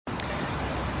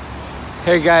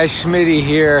Hey guys, Schmitty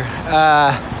here.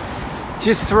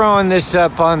 Just throwing this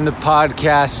up on the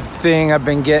podcast thing. I've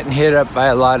been getting hit up by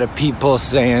a lot of people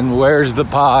saying, where's the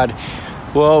pod?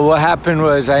 Well, what happened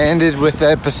was I ended with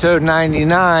episode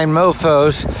 99,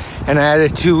 Mofos, and I had a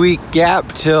 2-week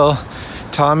gap till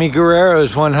Tommy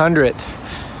Guerrero's 100th.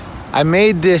 I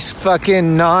made this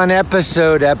fucking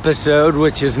non-episode episode,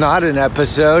 which is not an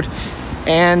episode,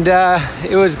 and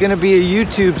it was gonna be a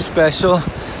YouTube special.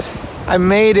 I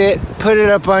made it, put it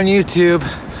up on YouTube.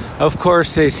 Of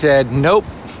course they said, nope,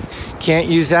 can't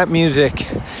use that music.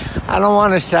 I don't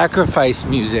want to sacrifice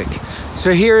music.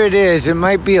 So here it is. It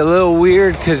might be a little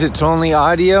weird because it's only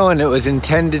audio and it was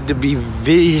intended to be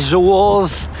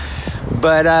visuals.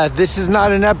 But this is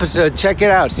not an episode. Check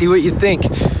it out, see what you think.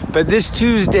 But this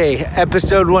Tuesday,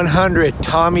 episode 100,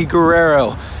 Tommy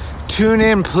Guerrero. Tune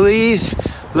in, please.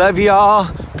 Love y'all.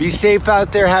 Be safe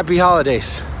out there. Happy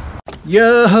holidays.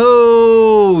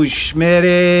 Yo-ho,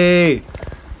 Schmitty.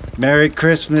 Merry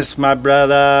Christmas, my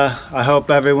brother. I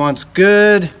hope everyone's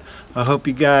good. I hope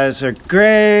you guys are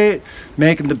great,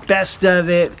 making the best of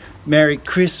it. Merry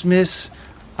Christmas.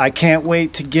 I can't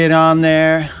wait to get on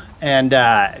there and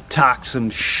talk some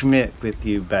Schmidt with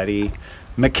you, buddy.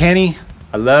 McKinney,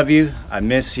 I love you. I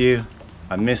miss you.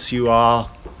 I miss you all.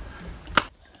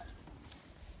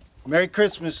 Merry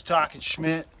Christmas, talking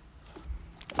Schmidt.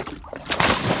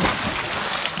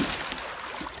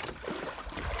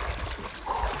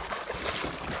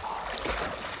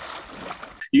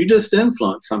 You just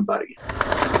influenced somebody. All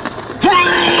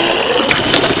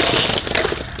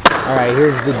right,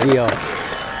 here's the deal.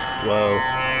 Whoa,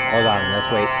 hold on,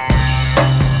 let's wait.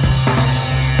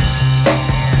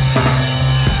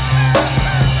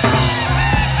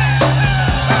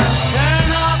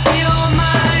 Turn off your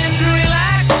mind,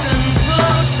 relax and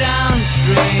float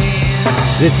downstream.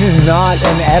 This is not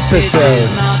an It episode.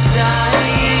 is not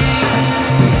dying.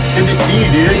 Good to see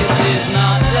you, dude. It is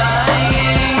not dying.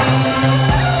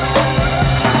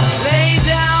 Lay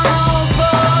down all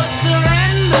thoughts,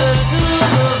 surrender to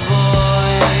the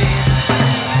void.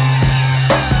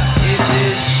 It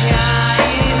is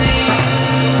shining.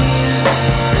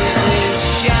 It is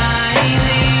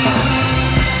shining.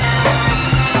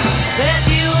 That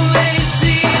you may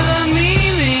see the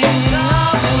meaning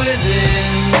of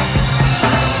within.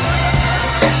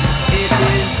 It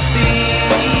is being.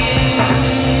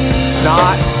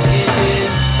 Not.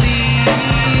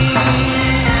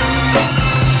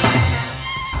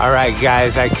 Alright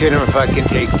guys, I couldn't fucking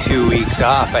take 2 weeks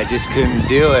off. I just couldn't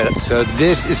do it. So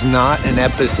this is not an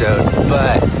episode,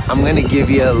 but I'm gonna give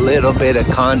you a little bit of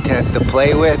content to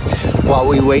play with while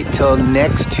we wait till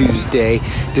next Tuesday,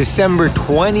 December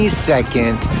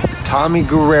 22nd, Tommy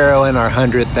Guerrero in our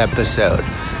 100th episode.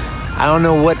 I don't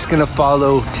know what's gonna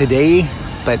follow today,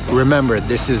 but remember,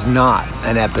 this is not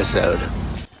an episode.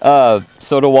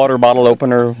 Soda water bottle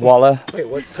opener, Walla. Wait,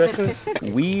 what's Christmas?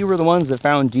 We were the ones that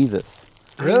found Jesus.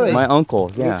 Really? My uncle,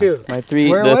 yeah. too. The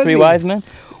Where was three he? wise men.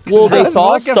 Well, I they was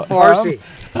saw looking for him.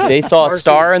 They saw a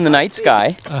star in the night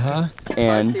sky, Uh-huh.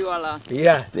 and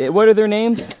Yeah. what are their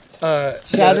names?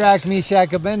 Shadrach,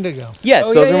 Meshach, Abednego. Yes,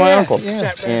 Oh, those yeah, are my yeah, uncle.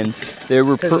 yeah. And there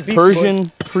were Because the Beast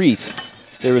Persian priests.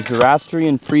 There was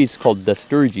Zoroastrian priests called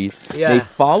Dasturgis. Yeah. They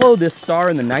follow this star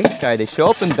in the night sky. They show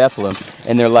up in Bethlehem,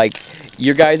 and they're like,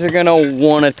 you guys are going to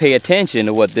want to pay attention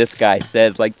to what this guy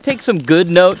says. Like, take some good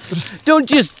notes. Don't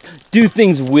just do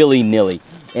things willy-nilly.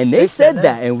 And they said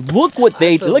that, and look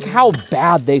how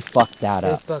bad they fucked that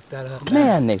up. They fucked that up.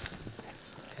 Man,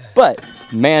 But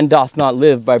man doth not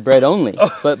live by bread only,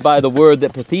 but by the word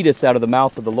that proceedeth out of the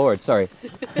mouth of the Lord. Sorry.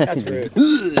 That's rude.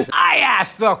 I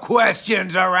ask the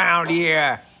questions around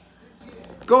here.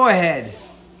 Go ahead.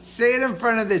 Say it in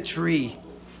front of the tree.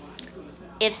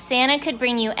 If Santa could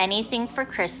bring you anything for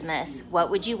Christmas, what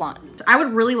would you want? I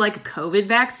would really like a COVID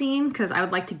vaccine because I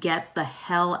would like to get the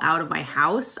hell out of my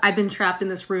house. I've been trapped in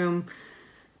this room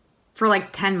for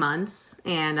like 10 months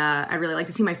and I really like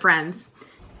to see my friends.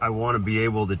 I want to be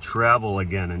able to travel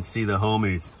again and see the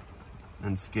homies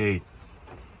and skate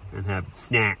and have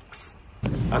snacks.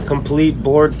 A complete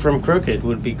board from Crooked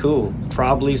would be cool.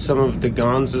 Probably some of the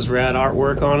Gonz's rad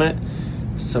artwork on it.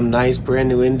 Some nice brand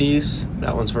new indies.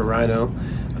 That one's for Rhino.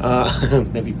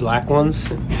 Maybe black ones.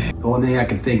 The one thing I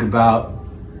can think about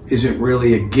isn't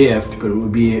really a gift, but it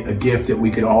would be a gift that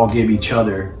we could all give each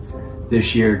other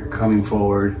this year coming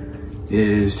forward,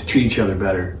 is to treat each other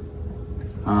better.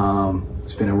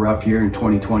 It's been a rough year in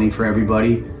 2020 for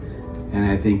everybody, and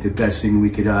I think the best thing we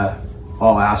could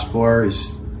all ask for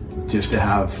is just to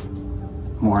have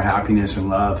more happiness and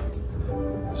love.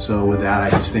 So with that, I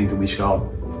just think that we should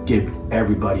all give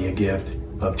everybody a gift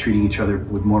of treating each other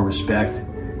with more respect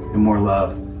and more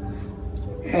love.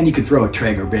 And you could throw a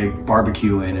Traeger big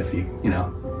barbecue in if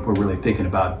we're really thinking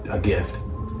about a gift.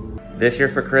 This year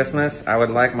for Christmas, I would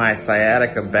like my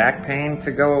sciatica back pain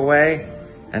to go away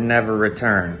and never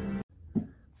return.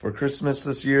 For Christmas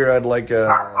this year, I'd like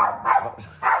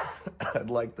I'd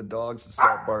like the dogs to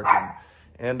stop barking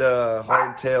and a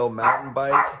hardtail mountain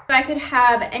bike. If I could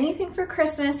have anything for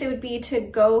Christmas, it would be to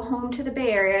go home to the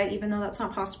Bay Area, even though that's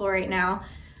not possible right now.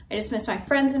 I just miss my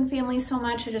friends and family so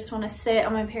much. I just want to sit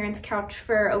on my parents' couch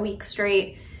for a week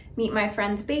straight, meet my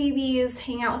friends' babies,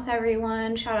 hang out with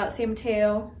everyone. Shout out San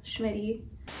Mateo, Schmitty.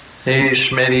 Hey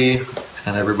Schmitty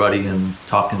and everybody in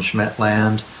Talking Schmidt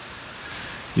land.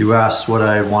 You asked what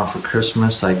I want for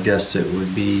Christmas. I guess it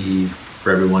would be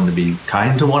for everyone to be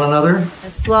kind to one another.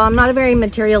 Well, I'm not a very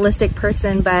materialistic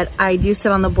person, but I do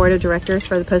sit on the board of directors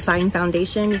for the Poseidon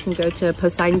Foundation. You can go to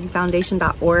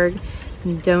poseidonfoundation.org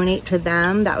and donate to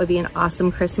them. That would be an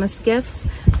awesome Christmas gift.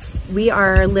 We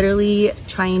are literally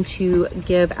trying to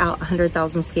give out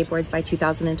 100,000 skateboards by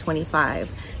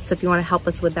 2025. So if you want to help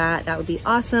us with that, that would be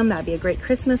awesome. That'd be a great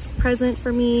Christmas present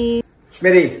for me.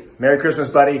 Schmitty, Merry Christmas,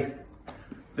 buddy.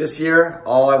 This year,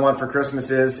 all I want for Christmas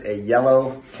is a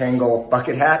yellow Kangol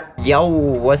bucket hat. Yo,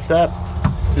 what's up?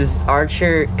 This is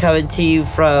Archer coming to you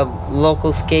from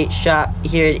local skate shop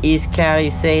here in East County,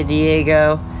 San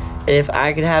Diego. And if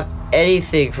I could have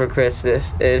anything for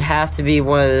Christmas, it'd have to be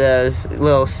one of those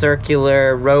little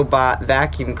circular robot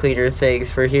vacuum cleaner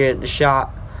things for here at the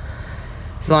shop.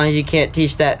 As long as you can't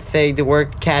teach that thing to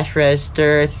work the cash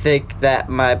register, think that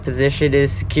my position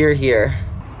is secure here.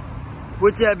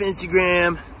 What's up,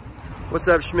 Instagram? What's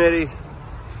up, Schmitty?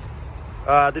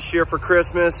 This year for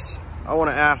Christmas, I want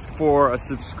to ask for a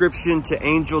subscription to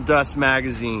Angel Dust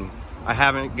magazine. I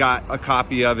haven't got a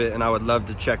copy of it and I would love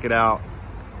to check it out.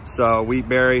 So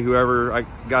Wheatberry, whoever I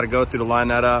got to go through to line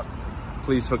that up,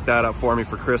 please hook that up for me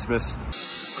for Christmas.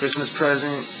 Christmas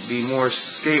present, be more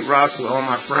skate rocks with all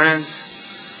my friends.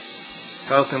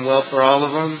 Health and wealth for all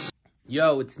of them.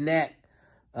 Yo, it's Net.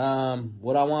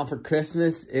 What I want for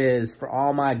Christmas is for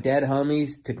all my dead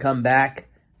homies to come back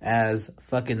as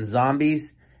fucking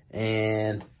zombies,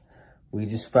 and we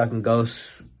just fucking go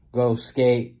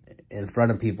skate in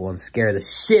front of people and scare the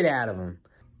shit out of them.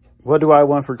 What do I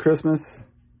want for Christmas?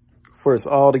 For us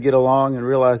all to get along and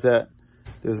realize that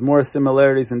there's more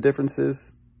similarities than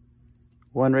differences.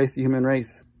 One race, the human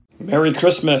race. Merry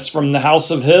Christmas from the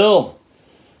House of Hill.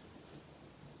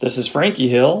 This is Frankie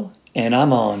Hill, and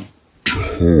I'm on.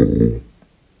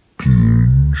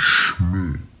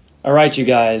 All right, you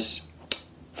guys.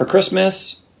 For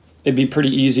Christmas, it'd be pretty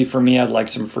easy for me. I'd like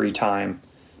some free time.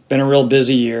 Been a real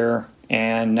busy year,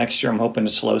 and next year I'm hoping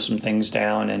to slow some things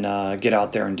down and get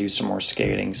out there and do some more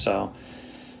skating. So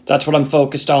that's what I'm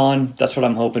focused on. That's what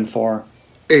I'm hoping for.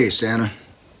 Hey, Santa.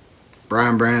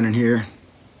 Brian Brandon here.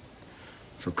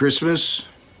 For Christmas,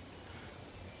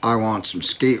 I want some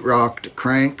skate rock to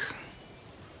crank,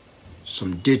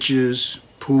 some ditches,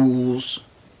 pools,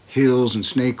 hills, and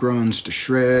snake runs to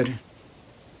shred.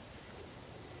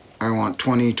 I want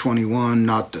 2021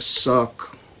 not to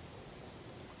suck,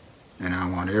 and I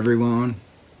want everyone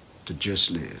to just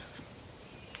live.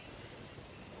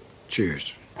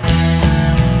 Cheers.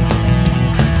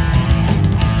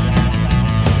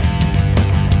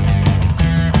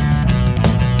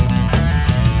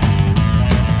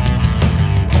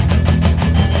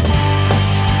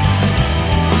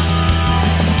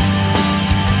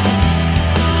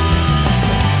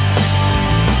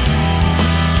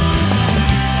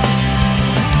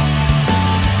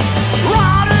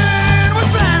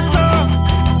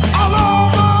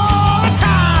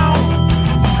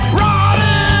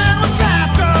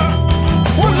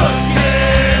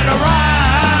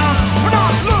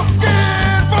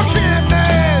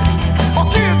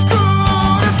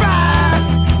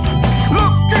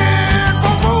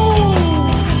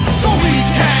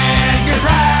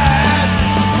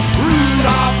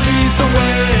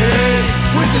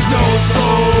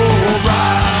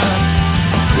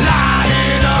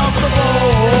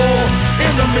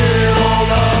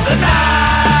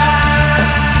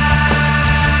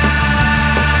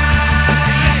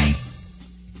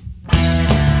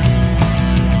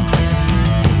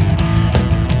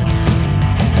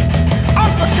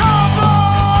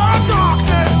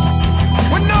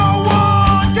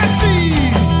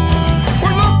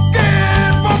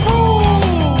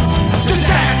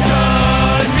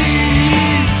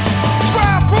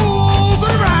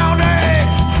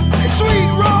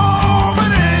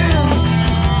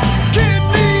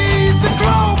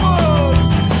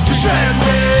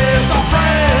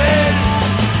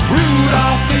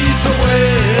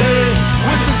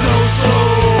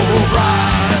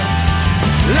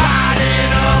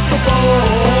 Lighting up the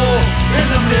bowl.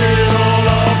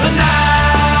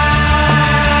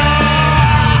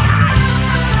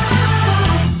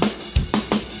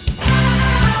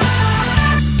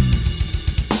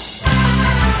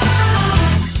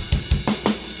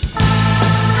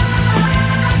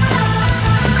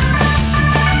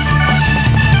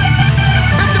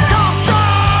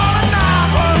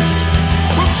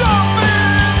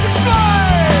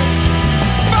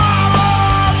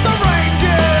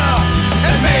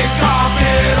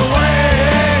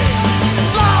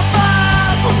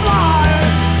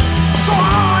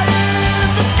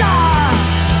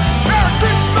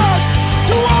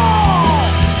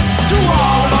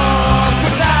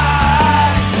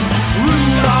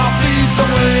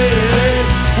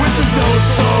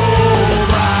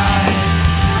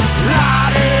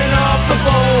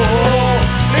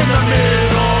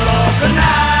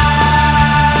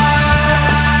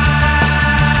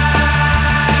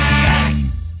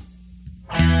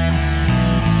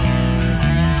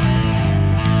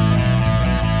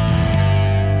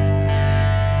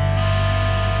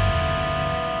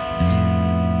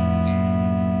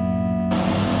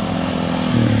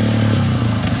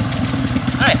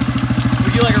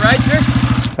 you like a ride,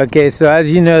 sir? Okay, so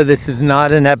as you know, this is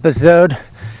not an episode.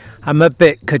 I'm up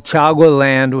at Cachagua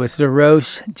Land with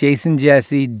Zerosh, Jason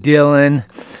Jesse, Dylan,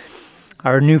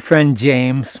 our new friend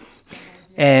James.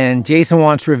 And Jason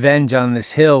wants revenge on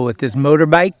this hill with his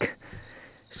motorbike.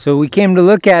 So we came to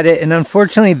look at it, and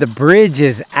unfortunately the bridge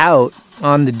is out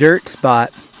on the dirt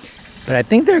spot. But I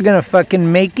think they're gonna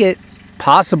fucking make it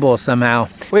possible somehow.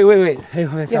 Wait. Hey,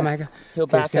 hold on, Micah. He'll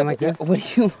Okay, back stand up like again. this. What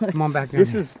do you want? Come on back.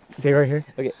 This down is- here. Stay right here.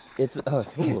 Okay, it's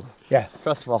ooh. Yeah.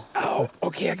 Trust fall. Oh,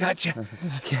 okay, I got you.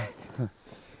 Okay.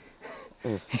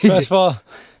 Trust fall.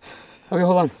 Okay,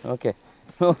 hold on. Okay.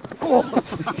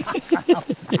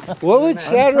 What would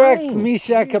Shadrach,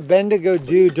 Meshach, Abednego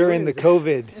do during the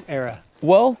COVID era?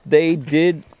 Well, they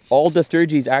did. All the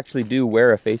Sturgies actually do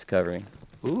wear a face covering.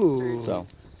 Ooh. So,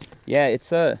 yeah,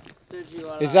 it's a.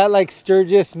 Is that like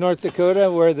Sturgis, North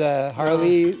Dakota, where the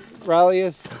Harley rally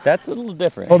is? That's a little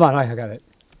different. Hold on, I got it.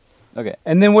 Okay.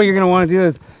 And then what you're gonna want to do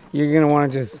is you're gonna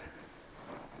want to just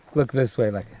look this way,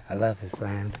 like I love this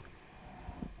land.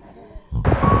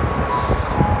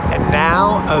 And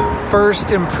now, a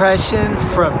first impression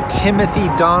from Timothy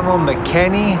Donald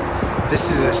McKenney. This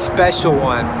is a special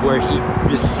one where he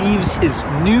receives his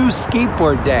new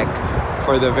skateboard deck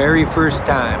for the very first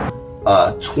time.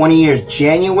 20 years,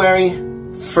 January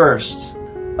 1st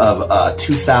of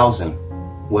 2000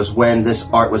 was when this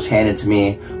art was handed to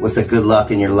me with the good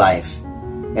luck in your life.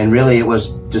 And really it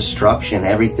was destruction.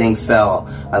 Everything fell.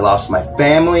 I lost my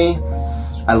family.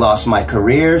 I lost my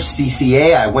career,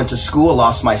 CCA. I went to school,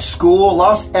 lost my school,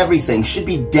 lost everything. Should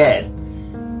be dead.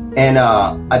 And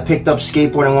I picked up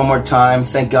skateboarding one more time.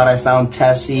 Thank God I found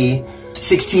Tessie.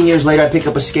 16 years later, I picked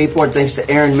up a skateboard thanks to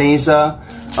Aaron Meza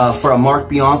for a Mark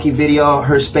Bianchi video,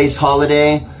 Her Space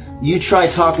Holiday. You try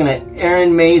talking to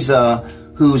Aaron Meza,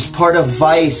 who's part of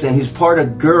Vice and who's part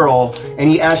of Girl, and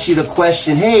he asks you the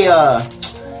question,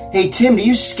 hey Tim, do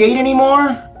you skate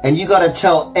anymore? And you gotta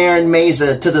tell Aaron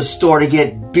Meza to the store to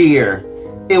get beer.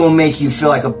 It will make you feel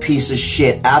like a piece of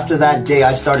shit. After that day,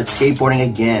 I started skateboarding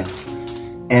again.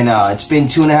 And it's been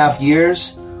 2.5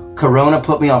 years. Corona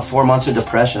put me on 4 months of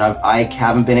depression. I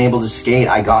haven't been able to skate.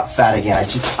 I got fat again.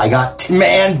 I got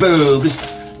man boobs.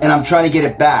 And I'm trying to get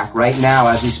it back. Right now,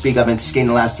 as we speak, I've been skating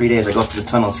the last 3 days. I go up to the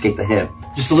tunnel and skate the hip.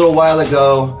 Just a little while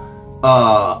ago,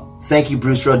 thank you,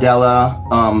 Bruce Rodella.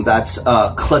 That's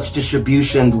Clutch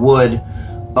Distribution Wood.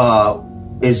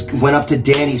 Went up to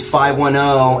Danny's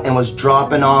 510 and was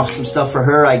dropping off some stuff for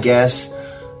her, I guess.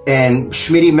 And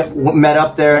Schmitty met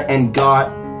up there and got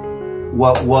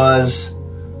what was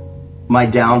my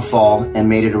downfall and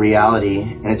made it a reality.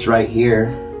 And it's right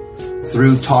here.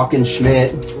 Through Talking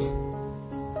Schmidt.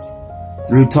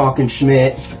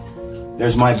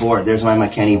 There's my board. There's my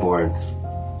McKenney board.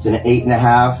 It's an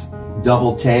 8.5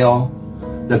 double tail.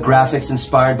 The graphics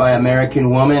inspired by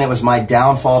American Woman. It was my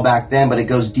downfall back then, but it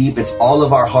goes deep. It's all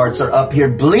of our hearts are up here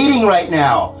bleeding right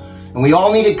now. And we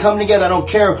all need to come together. I don't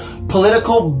care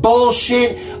political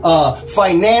bullshit,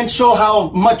 financial, how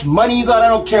much money you got. I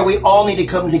don't care. We all need to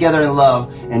come together in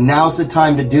love. And now's the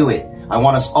time to do it. I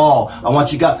want us all. I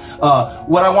want you guys.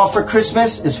 What I want for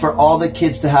Christmas is for all the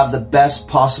kids to have the best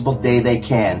possible day they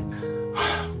can.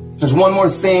 There's one more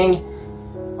thing.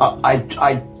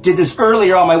 I did this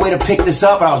earlier on my way to pick this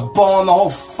up, and I was bawling the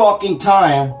whole fucking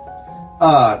time.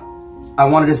 I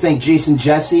wanted to thank Jason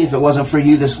Jesse. If it wasn't for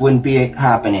you, this wouldn't be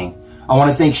happening. I want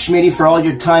to thank Schmitty for all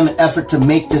your time and effort to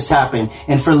make this happen,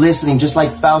 and for listening, just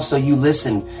like Fausto, you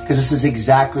listened, because this is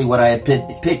exactly what I had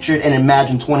pictured and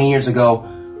imagined 20 years ago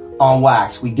on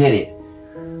wax. We did it.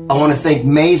 I want to thank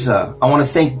Meza. I want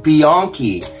to thank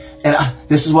Bianchi. And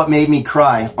this is what made me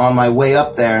cry on my way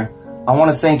up there. I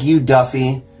want to thank you,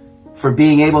 Duffy, for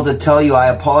being able to tell you I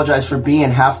apologize for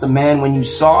being half the man when you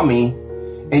saw me.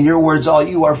 In your words, all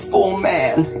you are full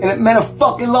man. And it meant a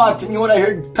fucking lot to me when I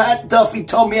heard Pat Duffy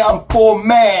tell me I'm full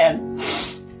man.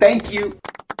 Thank you.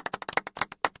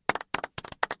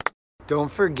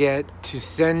 Don't forget to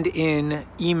send in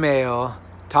email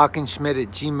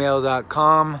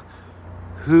talkingschmidt@gmail.com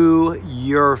who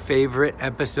your favorite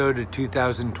episode of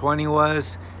 2020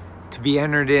 was to be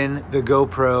entered in the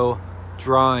GoPro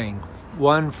drawing.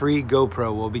 One free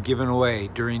GoPro will be given away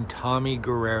during Tommy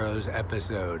Guerrero's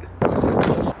episode.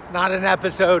 Not an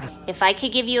episode. If I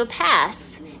could give you a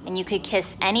pass and you could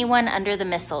kiss anyone under the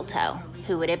mistletoe,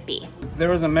 who would it be? There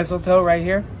was a mistletoe right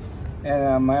here,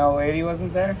 and my old lady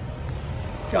wasn't there.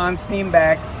 John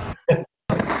Steenbeck.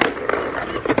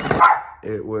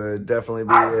 It would definitely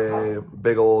be a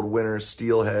big old winter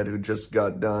steelhead who just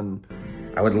got done.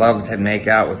 I would love to make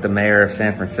out with the mayor of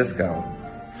San Francisco,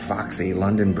 Foxy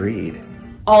London Breed.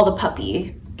 All the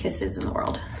puppy kisses in the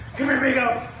world. Come here,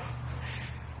 Rigo.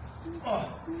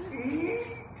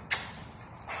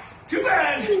 Too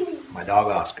bad. My dog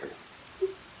Oscar.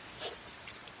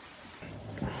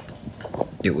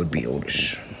 It would be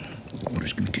Otis.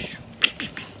 Otis, give me a kiss.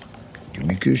 Give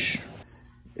me a kiss.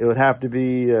 It would have to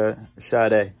be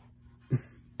Sade.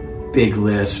 Big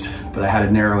list, but I had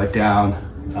to narrow it down.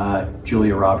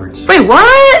 Julia Roberts. Wait,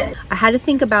 what? I had to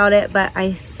think about it, but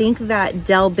I think that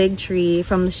Del Bigtree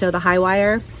from the show The High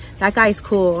Wire, that guy's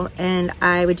cool, and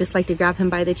I would just like to grab him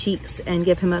by the cheeks and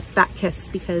give him a fat kiss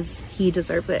because he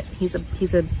deserves it. He's a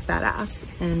badass,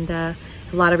 and a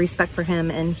lot of respect for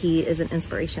him, and he is an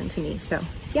inspiration to me. So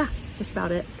yeah, that's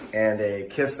about it. And a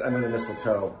kiss under the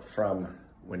mistletoe from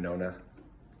Winona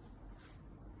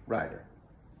Ryder.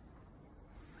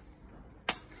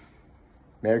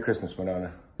 Merry Christmas,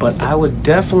 Winona. But I would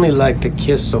definitely like to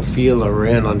kiss Sophia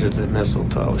Loren under the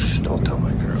mistletoe. Shh, don't tell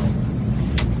my girl.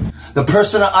 The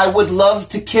person I would love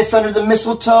to kiss under the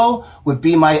mistletoe would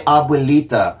be my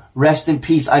abuelita. Rest in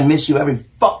peace. I miss you every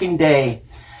fucking day.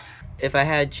 If I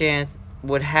had a chance,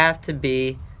 would have to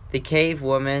be the cave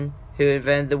woman who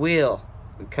invented the wheel,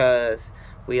 because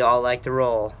we all like to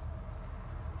roll.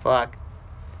 Fuck.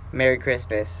 Merry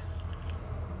Christmas.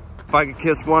 If I could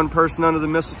kiss one person under the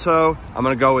mistletoe, I'm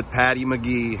gonna go with Patty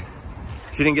McGee.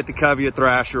 She didn't get the covey of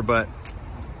Thrasher, but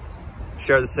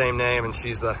share the same name, and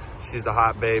she's the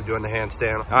hot babe doing the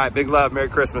handstand. All right, big love, Merry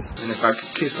Christmas. And if I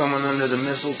could kiss someone under the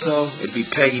mistletoe, it'd be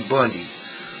Peggy Bundy.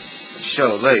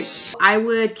 Show late. I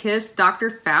would kiss Dr.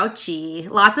 Fauci.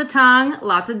 Lots of tongue,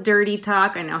 lots of dirty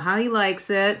talk. I know how he likes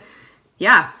it.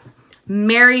 Yeah.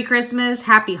 Merry Christmas,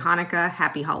 Happy Hanukkah,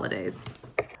 Happy Holidays.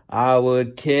 I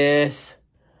would kiss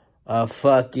a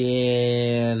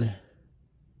fucking,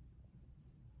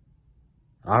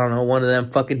 I don't know, one of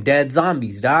them fucking dead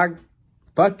zombies, dog.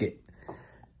 Fuck it.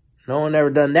 No one ever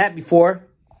done that before.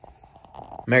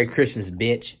 Merry Christmas,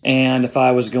 bitch. And if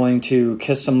I was going to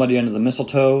kiss somebody under the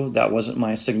mistletoe that wasn't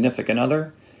my significant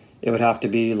other, it would have to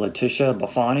be Letitia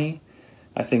Bafani.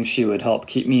 I think she would help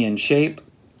keep me in shape.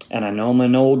 And I know I'm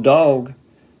an old dog,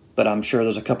 but I'm sure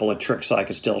there's a couple of tricks I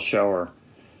could still show her.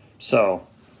 So,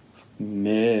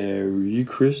 Merry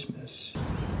Christmas.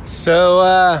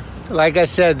 So, like I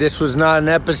said, this was not an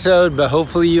episode, but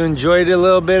hopefully you enjoyed a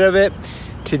little bit of it.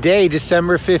 Today,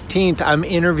 December 15th, I'm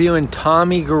interviewing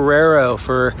Tommy Guerrero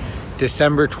for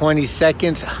December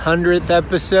 22nd's 100th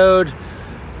episode.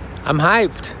 I'm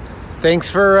hyped.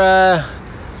 Thanks for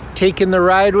taking the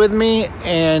ride with me,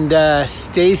 and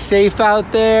stay safe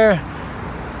out there.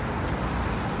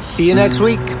 See you next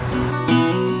week.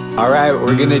 All right,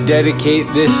 we're gonna dedicate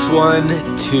this one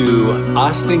to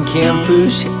Austin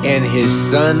Camfouche and his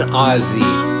son Ozzy.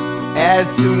 As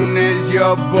soon as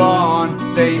you're born,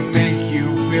 they make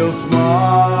you feel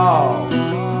small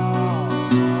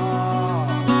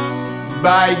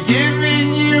by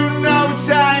giving you no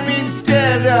time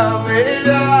instead of it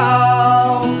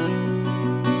all,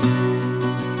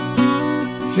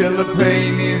 till the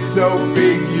pain is so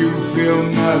big you feel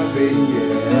nothing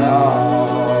at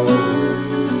all.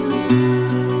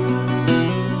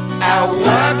 A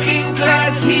working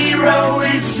class hero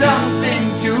is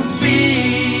something to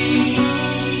be.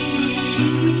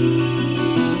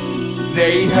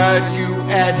 They hurt you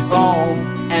at home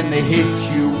and they hit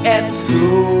you at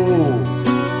school.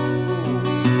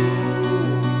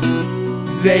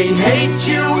 They hate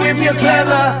you if you're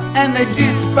clever and they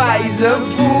despise a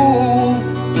fool,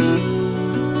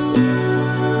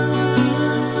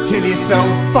 till you're so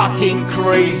fucking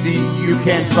crazy you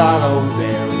can't follow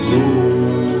their rules.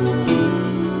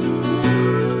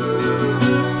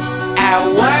 A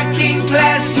working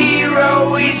class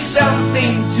hero is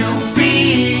something to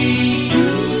be.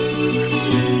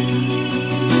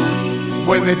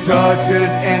 When they tortured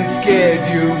and scared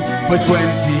you for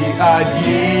 20-odd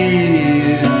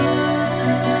years,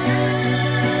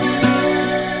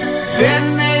 then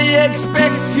they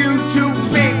expect you to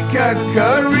pick a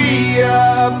career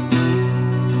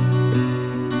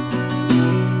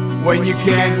when you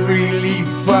can't really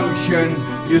function.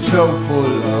 You're so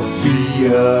full of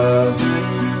fear.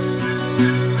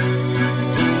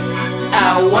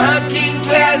 A working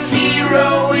class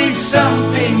hero is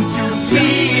something to be.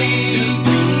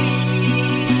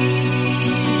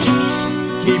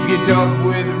 Keep your dog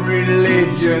with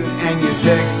religion and your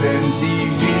sex and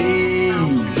TV.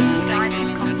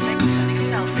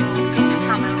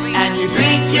 And you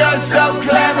think you're so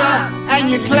clever and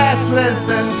you're classless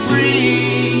and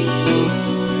free,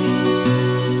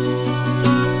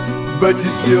 but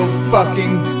you're still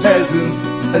fucking peasants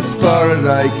as far as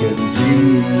I can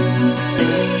see.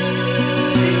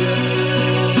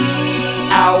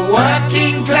 A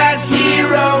working class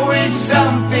hero is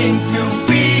something to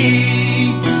be.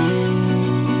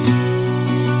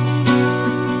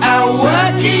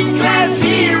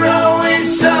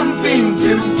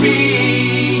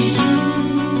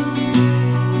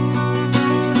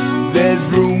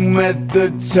 at the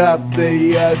top,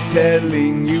 they are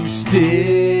telling you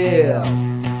still.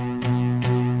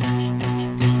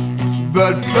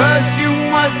 But first you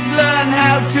must learn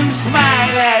how to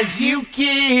smile as you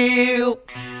kill.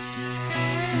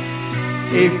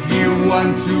 If you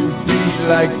want to be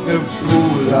like the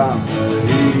fool on the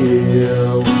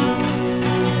hill.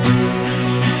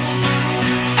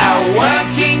 A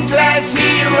working class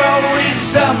hero is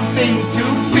something to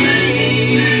be.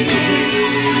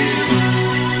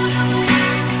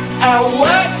 A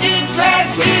working class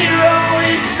hero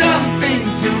is something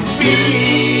to be.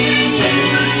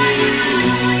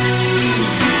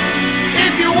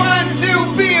 If you want to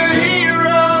be a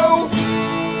hero,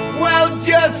 well,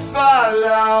 just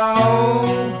follow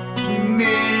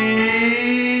me.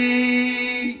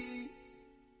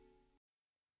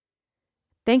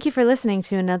 Thank you for listening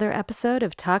to another episode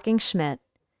of Talking Schmidt.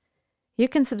 You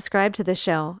can subscribe to the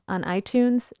show on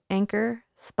iTunes, Anchor,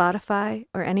 Spotify,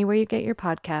 or anywhere you get your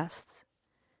podcasts.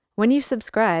 When you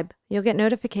subscribe, you'll get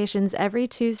notifications every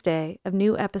Tuesday of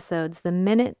new episodes the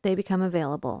minute they become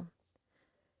available.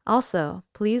 Also,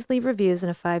 please leave reviews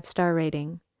and a 5-star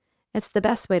rating. It's the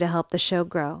best way to help the show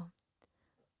grow.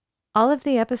 All of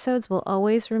the episodes will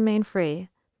always remain free,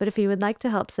 but if you would like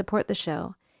to help support the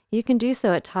show, you can do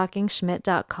so at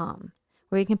TalkingSchmidt.com,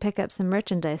 where you can pick up some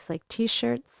merchandise like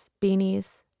t-shirts,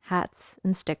 beanies, hats,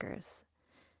 and stickers.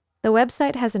 The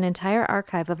website has an entire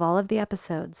archive of all of the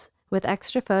episodes, with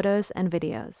extra photos and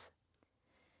videos.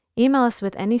 Email us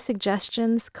with any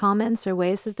suggestions, comments, or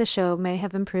ways that the show may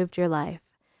have improved your life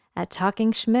at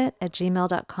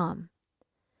talkingschmidt@gmail.com.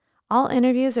 All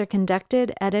interviews are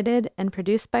conducted, edited, and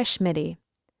produced by Schmitty.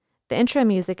 The intro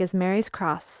music is Mary's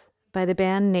Cross by the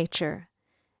band Nature.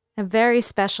 A very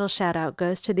special shout-out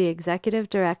goes to the executive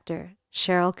director,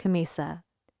 Cheryl Camisa.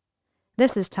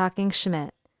 This is Talking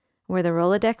Schmidt, where the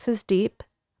Rolodex is deep,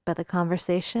 but the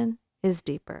conversation is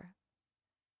deeper.